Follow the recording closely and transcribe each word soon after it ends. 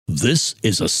This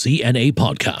is a CNA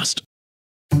podcast.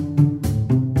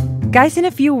 Guys, in a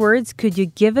few words, could you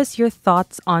give us your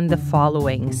thoughts on the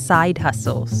following side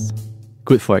hustles?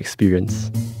 Good for experience.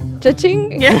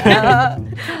 Cha-ching!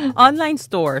 Online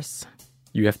stores,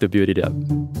 You have to build it up.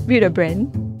 Build a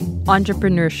brand.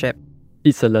 entrepreneurship,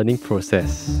 It's a learning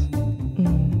process.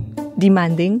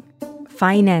 Demanding.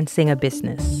 financing a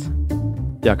business,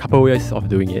 There are a couple ways of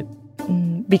doing it.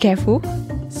 Be careful.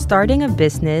 starting a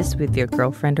business with your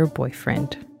girlfriend or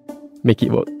boyfriend. Make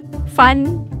it work.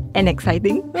 Fun and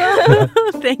exciting.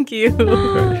 Thank you.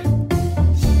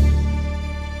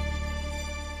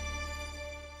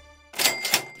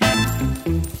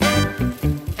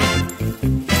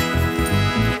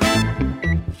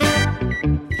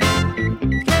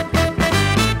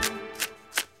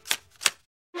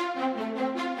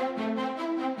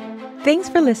 Thanks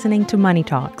for listening to Money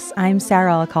Talks. I'm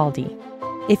Sarah Alcaldi.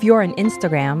 If you're on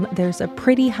Instagram, there's a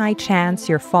pretty high chance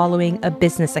you're following a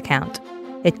business account.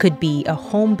 It could be a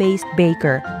home-based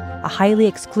baker, a highly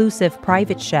exclusive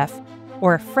private chef,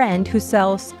 or a friend who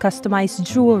sells customized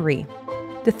jewelry.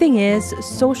 The thing is,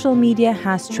 social media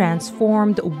has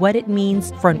transformed what it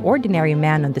means for an ordinary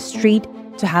man on the street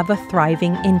to have a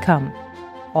thriving income.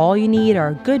 All you need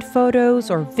are good photos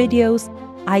or videos,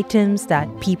 items that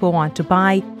people want to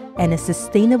buy, and a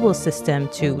sustainable system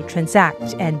to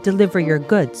transact and deliver your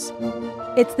goods.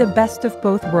 It's the best of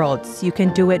both worlds. You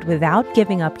can do it without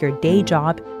giving up your day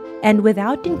job and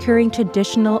without incurring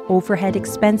traditional overhead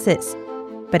expenses.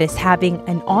 But is having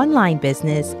an online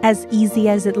business as easy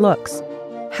as it looks?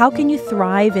 How can you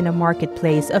thrive in a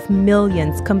marketplace of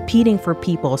millions competing for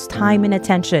people's time and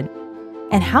attention?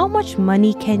 And how much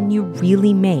money can you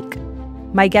really make?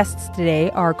 My guests today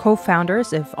are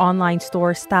co-founders of online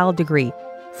store Style Degree,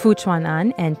 Fu Chuan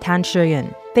An and Tan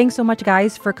Shiyun. Thanks so much,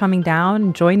 guys, for coming down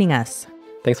and joining us.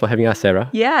 Thanks for having us, Sarah.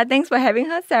 Yeah, thanks for having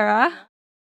her, Sarah.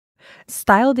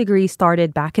 Style Degree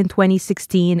started back in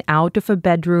 2016 out of a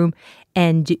bedroom,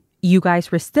 and you guys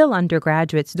were still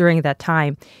undergraduates during that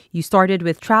time. You started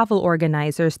with travel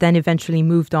organizers, then eventually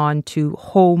moved on to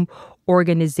home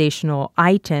organizational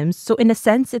items. So in a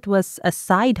sense, it was a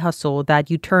side hustle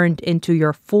that you turned into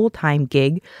your full-time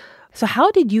gig. So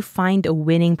how did you find a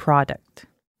winning product?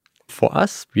 For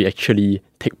us, we actually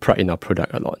take pride in our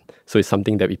product a lot. So it's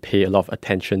something that we pay a lot of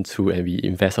attention to and we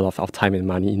invest a lot of our time and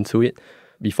money into it.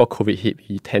 Before COVID hit,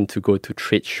 we tend to go to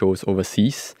trade shows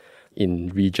overseas in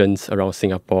regions around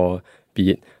Singapore,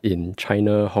 be it in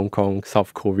China, Hong Kong,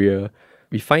 South Korea.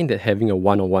 We find that having a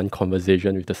one-on-one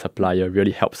conversation with the supplier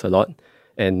really helps a lot.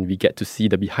 And we get to see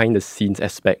the behind-the-scenes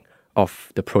aspect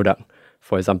of the product.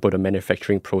 For example, the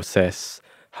manufacturing process,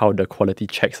 how the quality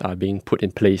checks are being put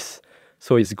in place.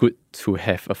 So it's good to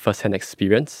have a first-hand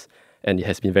experience, and it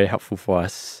has been very helpful for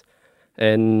us.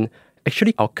 And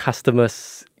actually, our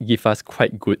customers give us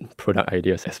quite good product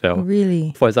ideas as well.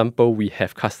 Really? For example, we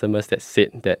have customers that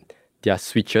said that their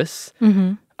switches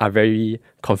are very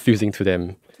confusing to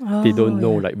them. They don't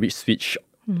know like which switch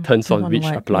turns on which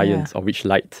appliance or which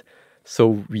light.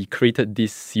 So we created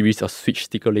this series of switch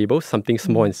sticker labels, something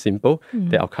small and simple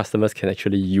that our customers can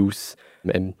actually use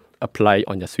and apply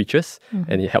on their switches,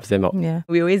 and it helps them out. Yeah.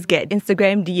 We always get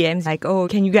Instagram DMs like, oh,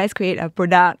 can you guys create a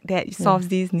product that solves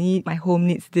this need? My home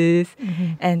needs this,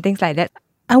 and things like that.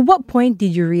 At what point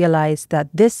did you realize that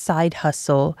this side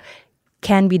hustle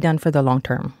can be done for the long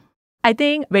term? I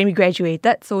think when we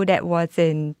graduated, so that was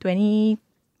in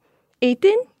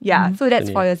 2018. Yeah, so that's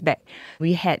 4 years back.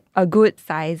 We had a good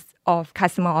size of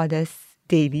customer orders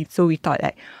daily. So we thought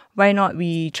like, why not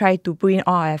we try to put in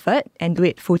all our effort and do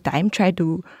it full time, try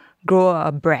to grow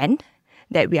a brand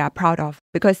that we are proud of.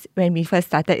 Because when we first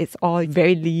started, it's all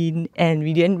very lean and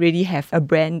we didn't really have a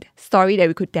brand story that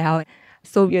we could tell.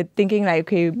 So we're thinking like,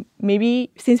 okay, maybe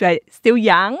since we're still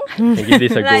young. And give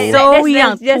this a go. So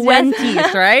young,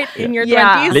 20s, right? In your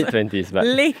 20s? Late 20s. But,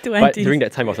 Late 20s. But during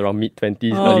that time, I was around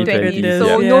mid-20s, Oh, early 20s. 20s.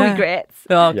 So Yeah. no regrets.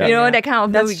 Okay. You know, that kind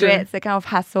of no That's true. regrets, that kind of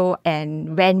hustle.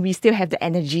 And when we still have the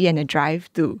energy and the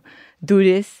drive to do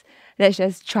this, let's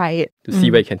just try it. To see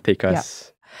where it can take us.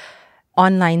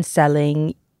 Online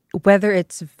selling, whether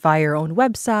it's via your own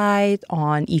website,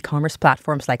 on e-commerce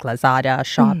platforms like Lazada,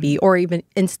 Shopee, or even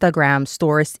Instagram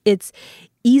stores, it's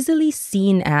easily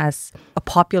seen as a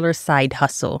popular side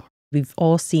hustle. We've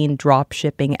all seen drop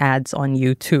shipping ads on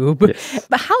YouTube. Yes.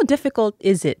 But how difficult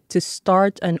is it to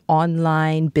start an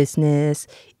online business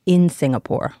in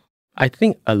Singapore? I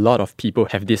think a lot of people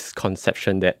have this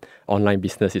conception that online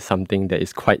business is something that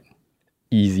is quite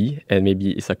easy and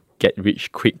maybe it's a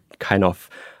get-rich-quick kind of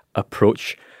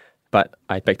approach. But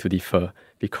I beg to differ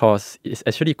because it's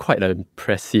actually quite an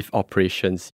impressive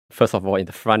operations. First of all, in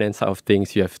the front end side of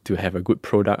things, you have to have a good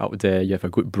product out there, you have a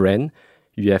good brand,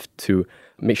 you have to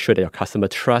make sure that your customer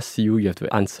trusts you, you have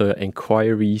to answer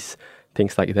inquiries,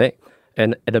 things like that.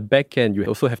 And at the back end, you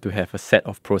also have to have a set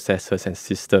of processes and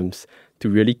systems to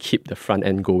really keep the front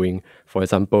end going. For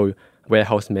example,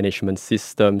 warehouse management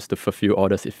systems to fulfill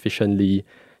orders efficiently,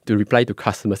 to reply to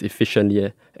customers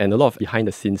efficiently, and a lot of behind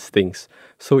the scenes things.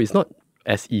 So it's not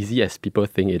as easy as people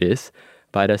think it is,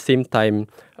 but at the same time,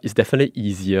 it's definitely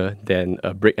easier than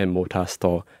a brick and mortar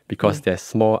store because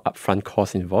there's more upfront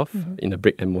costs involved in a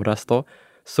brick and mortar store.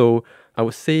 So I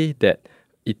would say that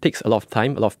it takes a lot of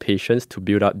time, a lot of patience to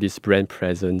build up this brand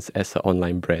presence as an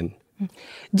online brand.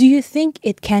 Do you think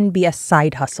it can be a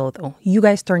side hustle though? You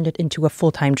guys turned it into a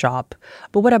full-time job.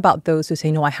 But what about those who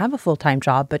say, no, I have a full-time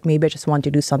job, but maybe I just want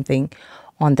to do something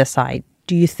on the side?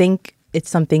 Do you think it's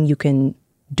something you can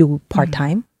do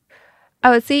part-time? I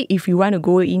would say if you want to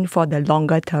go in for the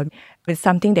longer term, it's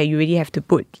something that you really have to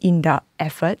put in the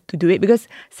effort to do it, because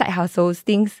side hustles,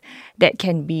 things that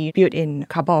can be built in a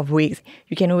couple of weeks,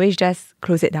 you can always just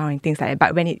close it down and things like that.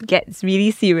 But when it gets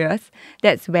really serious,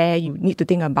 that's where you need to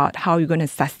think about how you're going to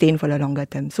sustain for the longer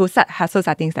term. So side hustles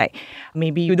are things like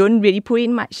maybe you don't really put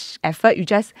in much effort, you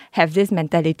just have this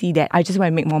mentality that I just want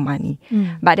to make more money.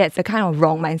 But that's the kind of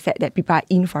wrong mindset that people are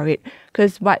in for it,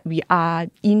 because what we are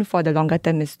in for the longer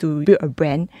term is to build a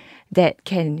brand that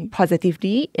can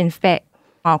positively infect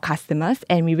our customers,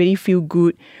 and we really feel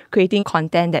good creating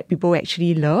content that people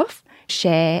actually love,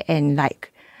 share and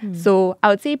like. So I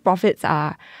would say profits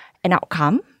are an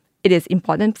outcome. It is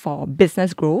important for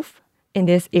business growth in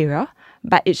this area,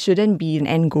 but it shouldn't be an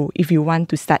end goal if you want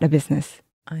to start a business.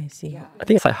 I see. I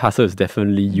think side hustle is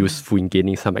definitely useful in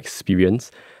gaining some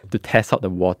experience to test out the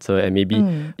water, and maybe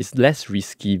it's less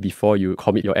risky before you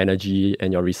commit your energy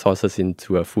and your resources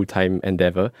into a full-time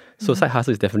endeavor. So side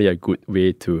hustle is definitely a good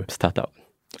way to start out.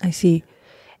 I see.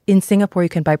 In Singapore, you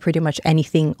can buy pretty much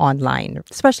anything online,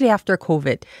 especially after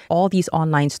COVID. All these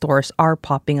online stores are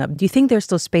popping up. Do you think there's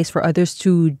still space for others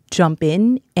to jump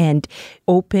in and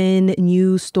open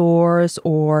new stores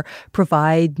or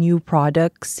provide new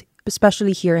products,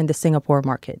 especially here in the Singapore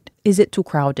market? Is it too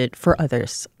crowded for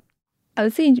others? I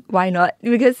would say why not?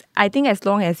 Because I think as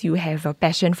long as you have a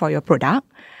passion for your product,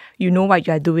 you know what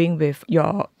you are doing with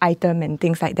your item and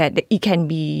things like that. It can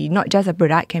be not just a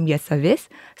product, it can be a service.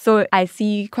 So I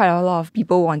see quite a lot of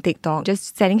people on TikTok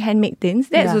just selling handmade things.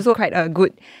 That's also quite a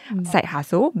good side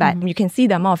hustle, but you can see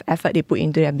the amount of effort they put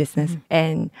into their business.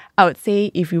 And I would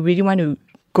say if you really want to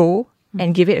go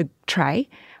and give it a try,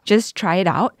 just try it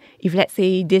out. If let's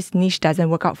say this niche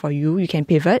doesn't work out for you, you can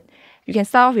pivot. You can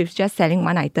start off with just selling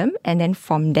one item and then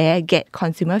from there get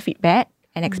consumer feedback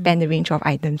and expand the range of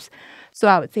items. So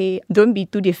I would say don't be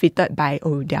too defeated by,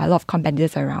 oh, there are a lot of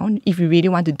competitors around. If you really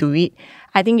want to do it,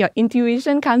 I think your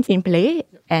intuition comes in play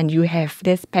and you have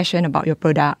this passion about your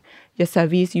product, your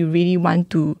service. You really want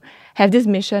to have this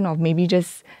mission of maybe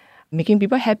just making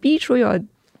people happy through your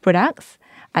products.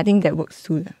 I think that works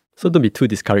too. So don't be too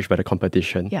discouraged by the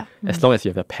competition. Yeah. As long as you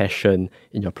have a passion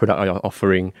in your product or your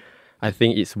offering, I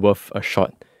think it's worth a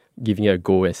shot giving it a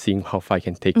go and seeing how far it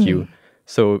can take you.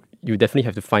 So you definitely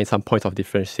have to find some points of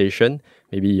differentiation.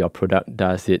 Maybe your product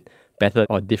does it better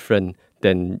or different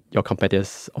than your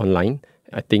competitors online.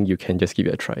 I think you can just give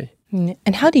it a try.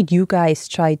 And how did you guys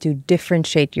try to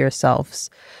differentiate yourselves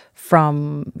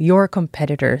from your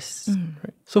competitors?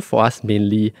 Right. So for us,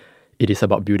 mainly, it is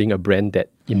about building a brand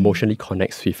that emotionally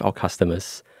connects with our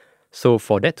customers. So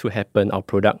for that to happen, our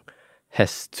product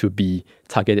has to be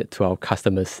targeted to our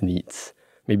customers' needs.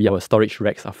 Maybe our storage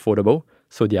racks are foldable,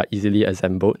 so they are easily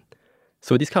assembled.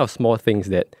 So these kind of small things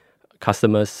that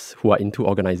customers who are into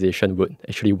organization would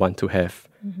actually want to have.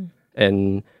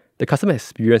 And the customer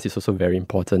experience is also very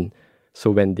important.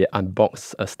 So when they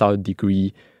unbox a style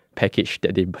degree package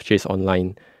that they purchase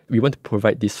online, we want to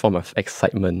provide this form of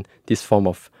excitement, this form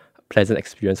of pleasant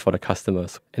experience for the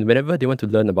customers. And whenever they want to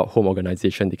learn about home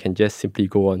organization, they can just simply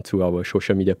go onto our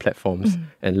social media platforms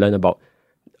and learn about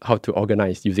how to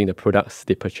organize using the products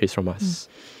they purchase from us.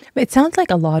 It sounds like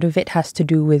a lot of it has to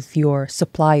do with your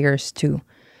suppliers too.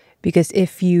 Because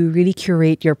if you really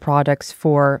curate your products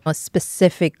for a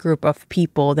specific group of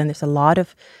people, then there's a lot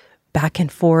of back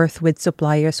and forth with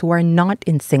suppliers who are not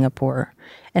in Singapore.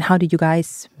 And how did you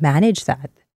guys manage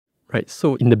that? Right.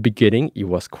 So in the beginning, it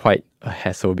was quite a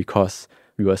hassle because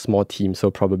we were a small team, so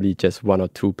probably just 1 or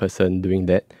 2 person doing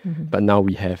that. But now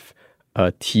we have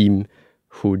a team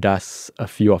who does a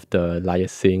few of the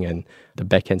liaising and the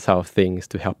back-end side of things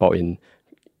to help out in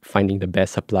finding the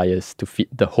best suppliers to fit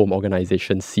the home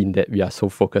organization scene that we are so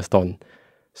focused on.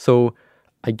 So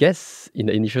I guess in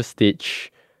the initial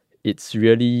stage, it's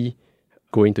really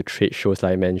going to trade shows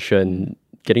like I mentioned,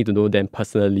 getting to know them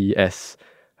personally as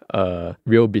a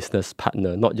real business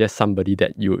partner, not just somebody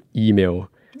that you email.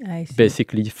 I see.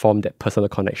 Basically form that personal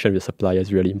connection with suppliers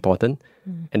is really important.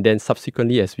 And then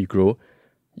subsequently as we grow,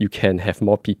 you can have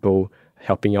more people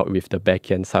helping out with the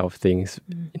back end side of things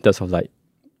in terms of like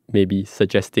maybe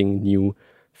suggesting new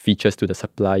features to the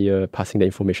supplier, passing the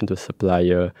information to the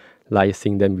supplier,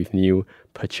 liaising them with new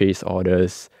purchase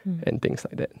orders and things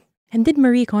like that. And did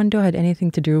Marie Kondo had anything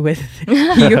to do with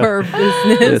your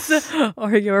business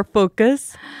or your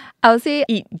focus? I would say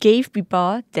it gave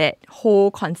people that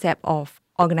whole concept of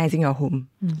organizing your home.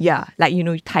 Yeah, like,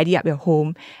 you tidy up your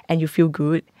home and you feel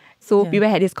good. So people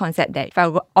had this concept that if I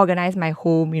organize my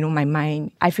home, my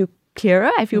mind, I feel clearer,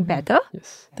 I feel better.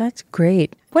 Yes. That's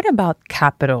great. What about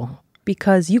capital?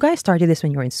 Because you guys started this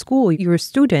when you were in school, you were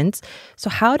students. So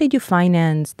how did you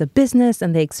finance the business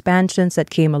and the expansions that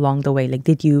came along the way? Like,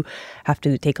 did you have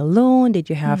to take a loan? Did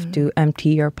you have to empty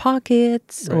your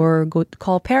pockets or go to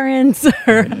call parents?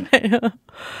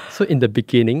 So in the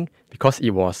beginning, because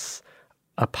it was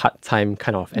a part-time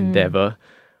kind of endeavor,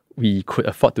 we could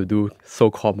afford to do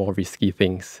so-called more risky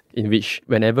things, in which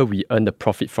whenever we earn the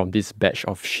profit from this batch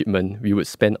of shipment, we would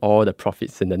spend all the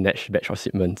profits in the next batch of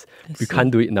shipments. We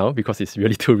can't do it now because it's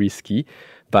really too risky.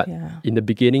 But in the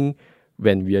beginning,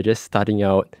 when we are just starting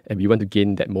out and we want to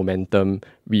gain that momentum,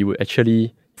 we would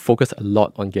actually focus a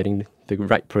lot on getting the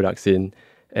right products in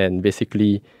and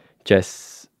basically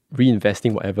just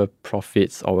reinvesting whatever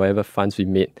profits or whatever funds we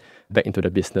made back into the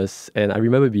business. And I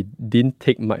remember we didn't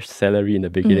take much salary in the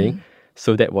beginning.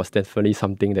 So that was definitely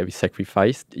something that we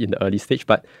sacrificed in the early stage.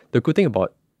 But the good thing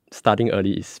about starting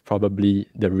early is probably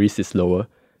the risk is lower.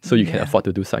 So you can afford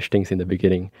to do such things in the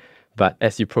beginning. But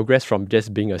as you progress from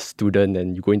just being a student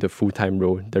and you go into a full-time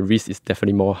role, the risk is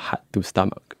definitely more hard to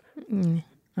stomach.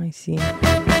 I see.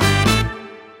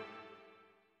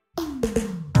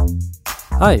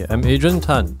 Hi, I'm Adrian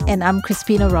Tan. And I'm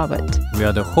Crispina Robert. We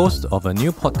are the host of a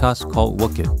new podcast called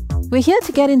Work It. We're here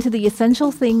to get into the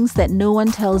essential things that no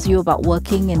one tells you about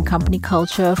working in company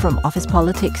culture, from office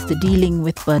politics to dealing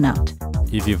with burnout.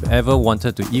 If you've ever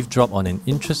wanted to eavesdrop on an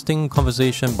interesting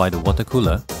conversation by the water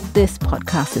cooler, This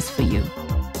podcast is for you.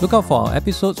 look out for our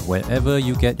episodes wherever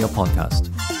you get your podcast.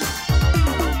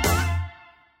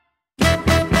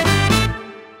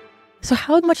 So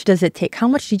how much does it take? How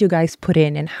much did you guys put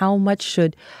in, and how much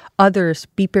should others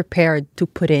be prepared to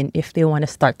put in if they want to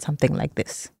start something like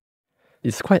this?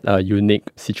 It's quite a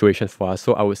unique situation for us.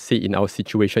 So I would say in our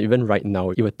situation, even right now,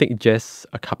 it would take just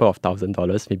a couple of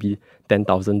 $1,000s, maybe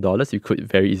 $10,000. You could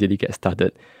very easily get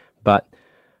started. But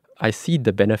I see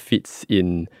the benefits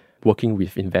in working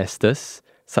with investors,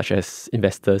 such as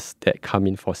investors that come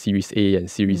in for Series A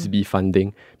and Series B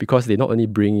funding, because they not only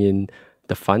bring in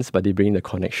the funds, but they bring the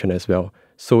connection as well.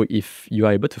 So if you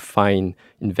are able to find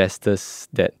investors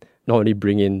that not only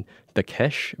bring in the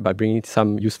cash, but bring in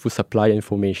some useful supplier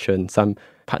information, some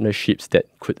partnerships that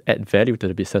could add value to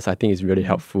the business, I think is really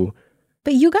helpful.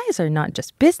 But you guys are not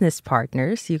just business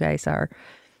partners. You guys are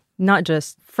not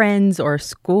just friends or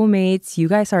schoolmates. You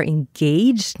guys are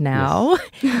engaged now.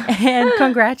 And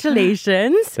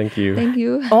congratulations. Thank you. Thank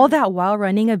you. All that while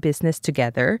running a business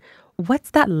together.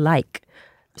 What's that like?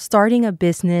 Starting a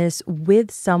business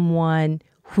with someone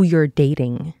who you're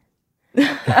dating.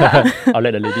 I'll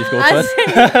let the ladies go first.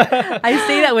 I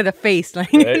say that with a face. Like,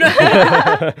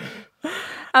 I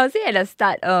would say at the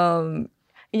start,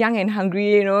 young and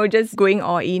hungry, just going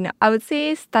all in. I would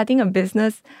say starting a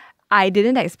business, I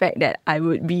didn't expect that I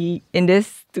would be in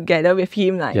this together with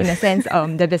him, like in a sense,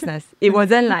 the business. It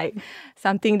wasn't like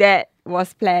something that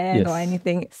was planned or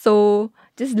anything. So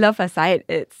just love aside,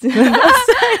 it's it's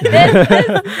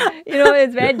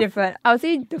very different. I would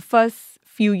say the first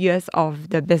few years of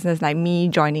the business, like me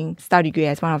joining Style Degree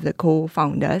as one of the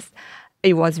co-founders,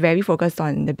 it was very focused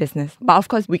on the business. But of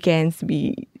course, weekends,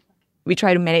 we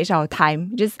try to manage our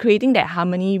time, just creating that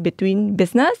harmony between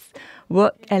business,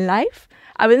 work, and life.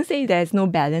 I wouldn't say there's no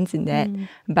balance in that,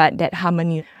 but that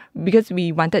harmony, because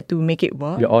we wanted to make it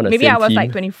work. We're on the Maybe same I was team.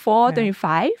 like 24,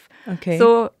 25. Okay.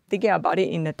 So thinking about it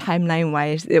in the timeline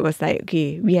wise, it was like,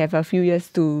 okay, we have a few years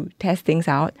to test things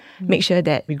out, make sure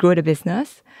that we grow the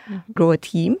business, grow a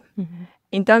team.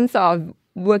 In terms of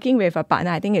working with a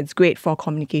partner, I think it's great for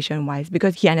communication wise,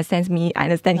 because he understands me, I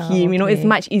understand him. It's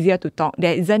much easier to talk.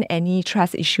 There isn't any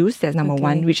trust issues. That's number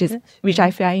one, which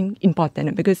I find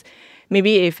important, because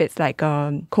maybe if it's like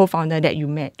a co-founder that you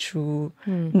met through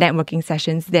networking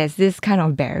sessions, there's this kind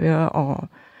of barrier, or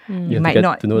you might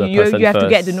not. You have to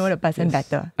get to know the person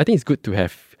better. I think it's good to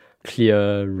have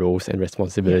clear roles and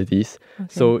responsibilities.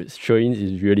 So Shereen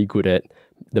is really good at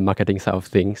the marketing side of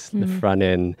things, the front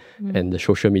end, and the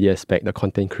social media aspect, the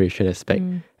content creation aspect.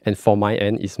 And for my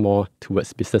end, it's more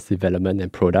towards business development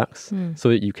and products. So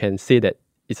you can say that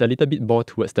it's a little bit more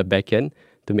towards the back end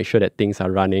to make sure that things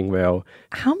are running well.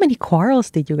 How many quarrels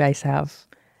did you guys have?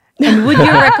 And would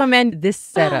you recommend this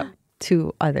setup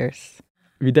to others?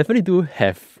 We definitely do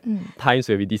have times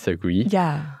where we disagree.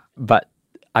 Yeah. But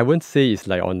I wouldn't say it's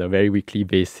like on a very weekly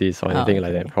basis or anything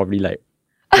like that. Probably like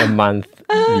a month.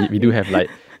 We do have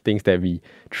like things that we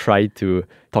try to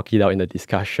talk it out in the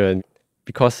discussion.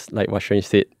 Because like what Shireen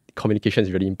said, communication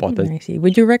is really important. I see.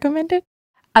 Would you recommend it?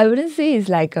 I wouldn't say it's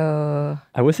like a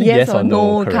I would say yes or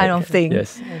no kind of thing.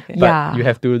 Yes. Okay. But you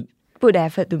have to Put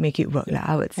effort to make it work,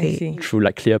 I would say. see. through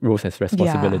like clear roles and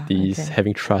responsibilities, okay.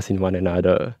 having trust in one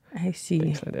another, I see.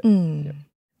 things like that.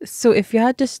 So if you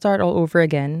had to start all over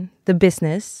again, the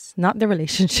business, not the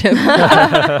relationship,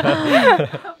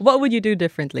 what would you do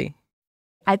differently?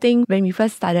 I think when we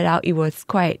first started out, it was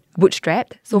quite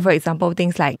bootstrapped. So for example,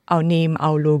 things like our name,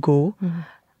 our logo,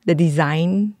 the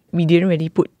design, we didn't really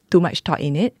put too much thought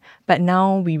in it. But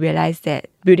now we realize that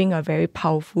building a very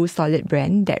powerful, solid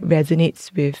brand that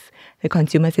resonates with the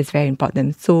consumers is very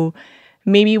important. So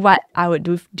maybe what I would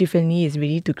do differently is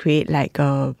really to create like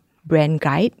a brand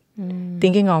guide,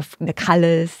 thinking of the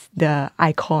colors, the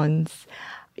icons,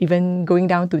 even going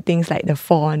down to things like the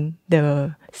font,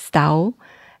 the style,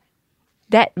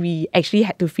 that we actually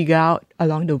had to figure out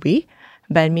along the way.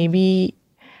 But maybe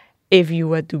if you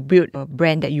were to build a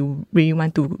brand that you really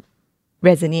want to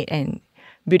resonate and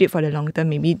build it for the long term,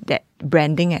 maybe that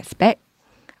branding aspect,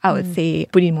 I would say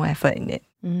put in more effort in it.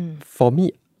 For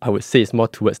me, I would say it's more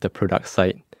towards the product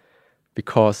side,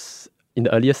 because in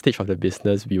the earlier stage of the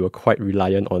business, we were quite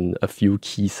reliant on a few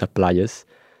key suppliers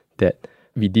that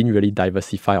we didn't really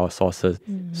diversify our sources.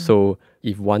 So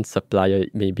if one supplier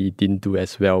maybe didn't do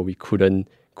as well, we couldn't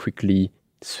quickly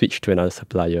switch to another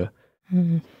supplier.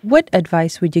 What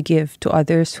advice would you give to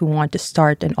others who want to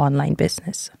start an online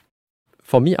business?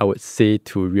 For me, I would say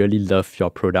to really love your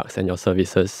products and your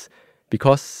services,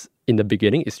 because in the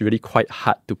beginning, it's really quite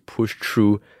hard to push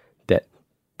through that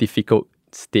difficult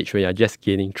stage when you're just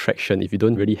gaining traction if you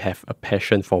don't really have a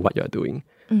passion for what you're doing.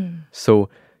 So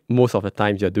most of the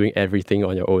times, you're doing everything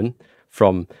on your own,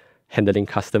 from handling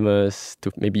customers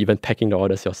to maybe even packing the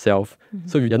orders yourself.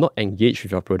 So if you're not engaged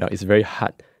with your product, it's very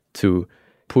hard to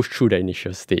push through the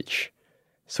initial stage.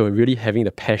 So really having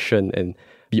the passion and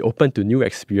be open to new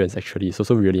experience actually is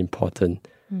also really important.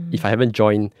 If I haven't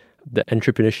joined the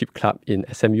entrepreneurship club in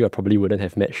SMU, I probably wouldn't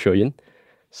have met Shoyin.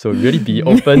 So really be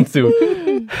open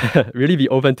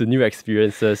to new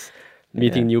experiences,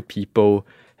 meeting new people,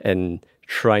 and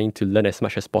trying to learn as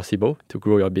much as possible to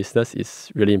grow your business is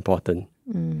really important.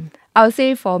 I would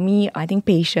say for me, I think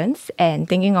patience and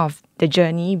thinking of the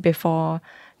journey before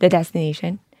the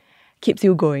destination keeps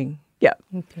you going. Yeah.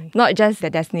 Okay. Not just the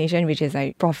destination, which is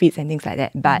like profits and things like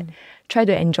that, but try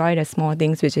to enjoy the small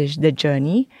things, which is the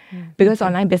journey. Because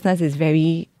online business is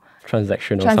very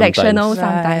Transactional transactional sometimes.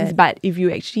 sometimes. Right. But if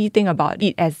you actually think about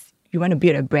it as you want to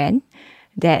build a brand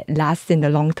that lasts in the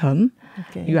long term,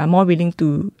 you are more willing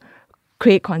to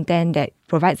create content that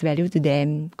provides value to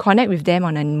them, connect with them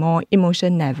on a more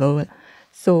emotion level.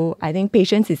 So I think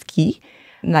patience is key.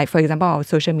 Like for example, our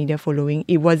social media following,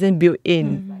 it wasn't built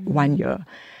in 1 year.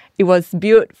 It was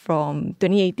built from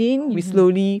 2018. We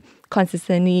slowly,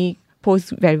 consistently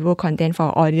post valuable content for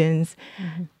our audience.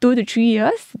 2 to 3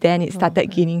 years, then it started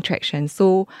gaining traction.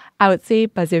 So I would say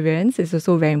perseverance is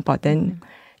also very important.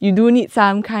 You do need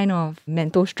some kind of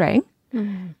mental strength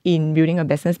in building a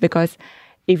business, because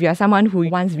if you are someone who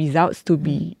wants results to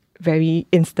be very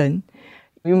instant,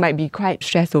 you might be quite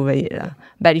stressed over it.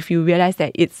 But if you realize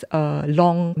that it's a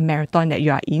long marathon that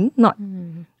you are in, not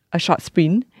a short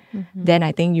sprint, then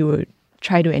I think you would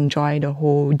try to enjoy the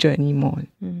whole journey more.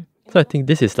 So I think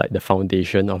this is like the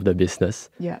foundation of the business.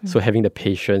 Yeah. So having the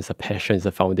patience, the passion is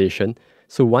the foundation.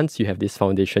 So once you have this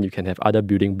foundation, you can have other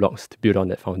building blocks to build on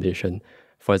that foundation.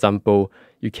 For example,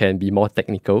 you can be more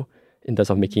technical in terms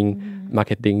of making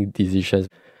marketing decisions.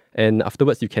 And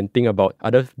afterwards, you can think about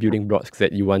other building blocks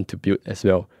that you want to build as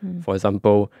well. For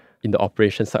example, in the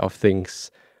operation side of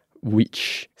things,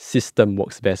 which system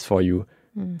works best for you?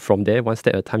 From there, one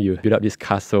step at a time, you build up this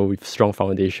castle with strong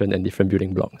foundation and different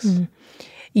building blocks.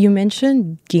 You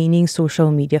mentioned gaining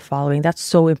social media following. That's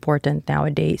so important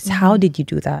nowadays. How did you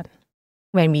do that?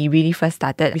 When we really first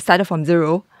started, we started from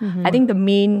zero. I think the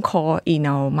main core in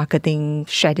our marketing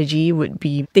strategy would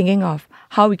be thinking of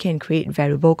how we can create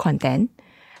valuable content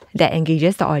that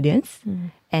engages the audience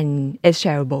and is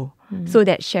shareable. So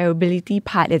that shareability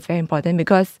part is very important,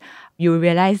 because you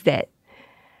realize that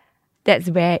that's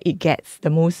where it gets the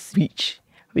most reach.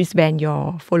 wristband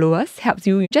your followers, helps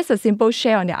you. Just a simple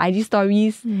share on their IG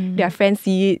stories, their friends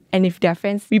see it, and if their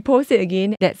friends repost it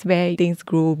again, that's where things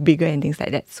grow bigger and things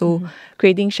like that. So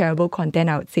creating shareable content,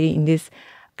 I would say, in this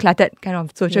cluttered kind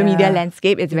of social media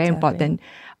landscape, it's very important.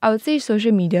 I would say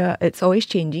social media, it's always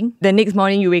changing. The next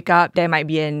morning you wake up, there might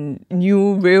be a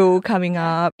new reel coming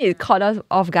up. It caught us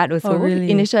off guard also. Oh, really?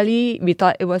 Initially, we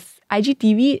thought it was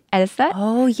IGTV at the start.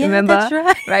 Oh, yeah, Remember? that's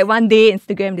right. Right, one day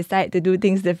Instagram decided to do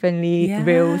things differently, Yeah.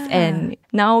 reels, and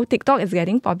now TikTok is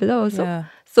getting popular also. Yeah.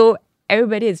 So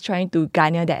everybody is trying to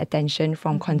garner that attention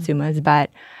from consumers. But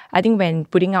I think when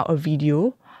putting out a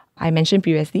video, I mentioned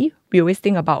previously, we always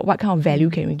think about what kind of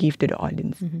value can we give to the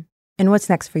audience. And what's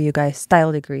next for you guys?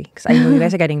 Style degree. Because I know you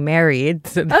guys are getting married.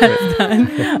 So that's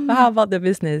done. But how about the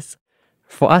business?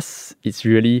 For us, it's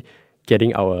really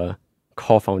getting our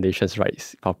core foundations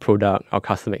right, our product, our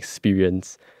customer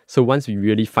experience. So once we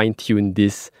really fine-tune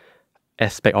this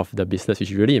aspect of the business,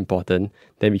 which is really important,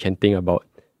 then we can think about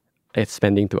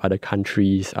expanding to other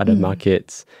countries, other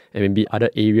markets, and maybe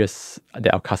other areas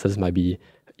that our customers might be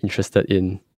interested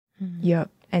in.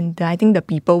 Yep. And I think the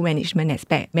people management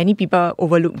aspect, many people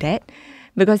overlook that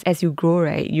because as you grow,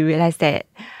 right, you realize that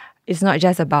it's not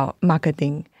just about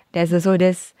marketing. There's also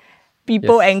this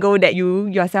people angle that you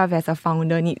yourself as a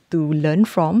founder need to learn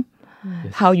from,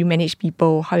 how you manage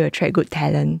people, how you attract good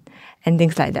talent, and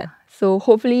things like that. So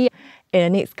hopefully in the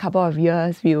next couple of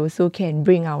years, we also can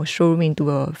bring our showroom into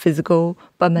a physical,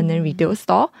 permanent retail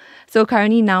store. So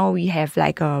currently now we have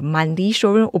like a monthly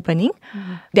showroom opening.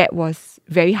 That was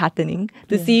very heartening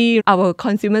to see our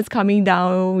consumers coming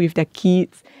down with their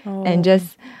kids and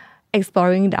just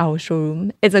exploring our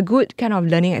showroom. It's a good kind of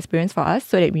learning experience for us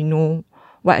so that we know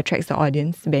what attracts the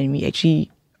audience when we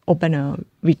actually open a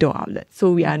retail outlet.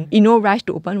 So we are in no rush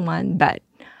to open one, but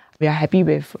we are happy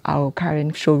with our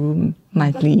current showroom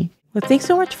monthly. Well, thanks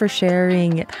so much for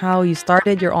sharing how you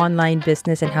started your online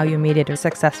business and how you made it a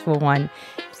successful one.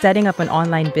 Setting up an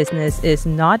online business is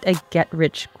not a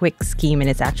get-rich-quick scheme, and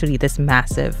it's actually this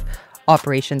massive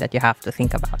operation that you have to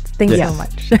think about. Thank you so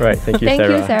much. Right, thank you, Thank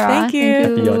Sarah. you, Sarah. Thank you.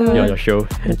 Happy you're on your show.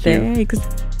 Thank you. Thanks.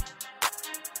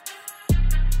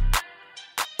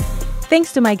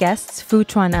 Thanks to my guests, Fu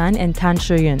Chuan An and Tan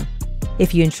Shuyun.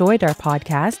 If you enjoyed our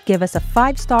podcast, give us a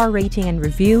 5-star rating and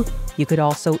review. You could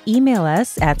also email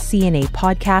us at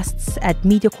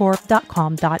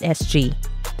cnapodcasts@mediacorp.com.sg.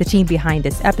 The team behind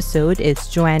this episode is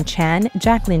Joanne Chan,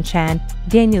 Jacqueline Chan,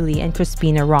 Daniel Lee, and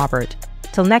Crispina Robert.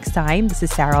 Till next time, this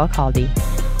is Sarah Alcaldi.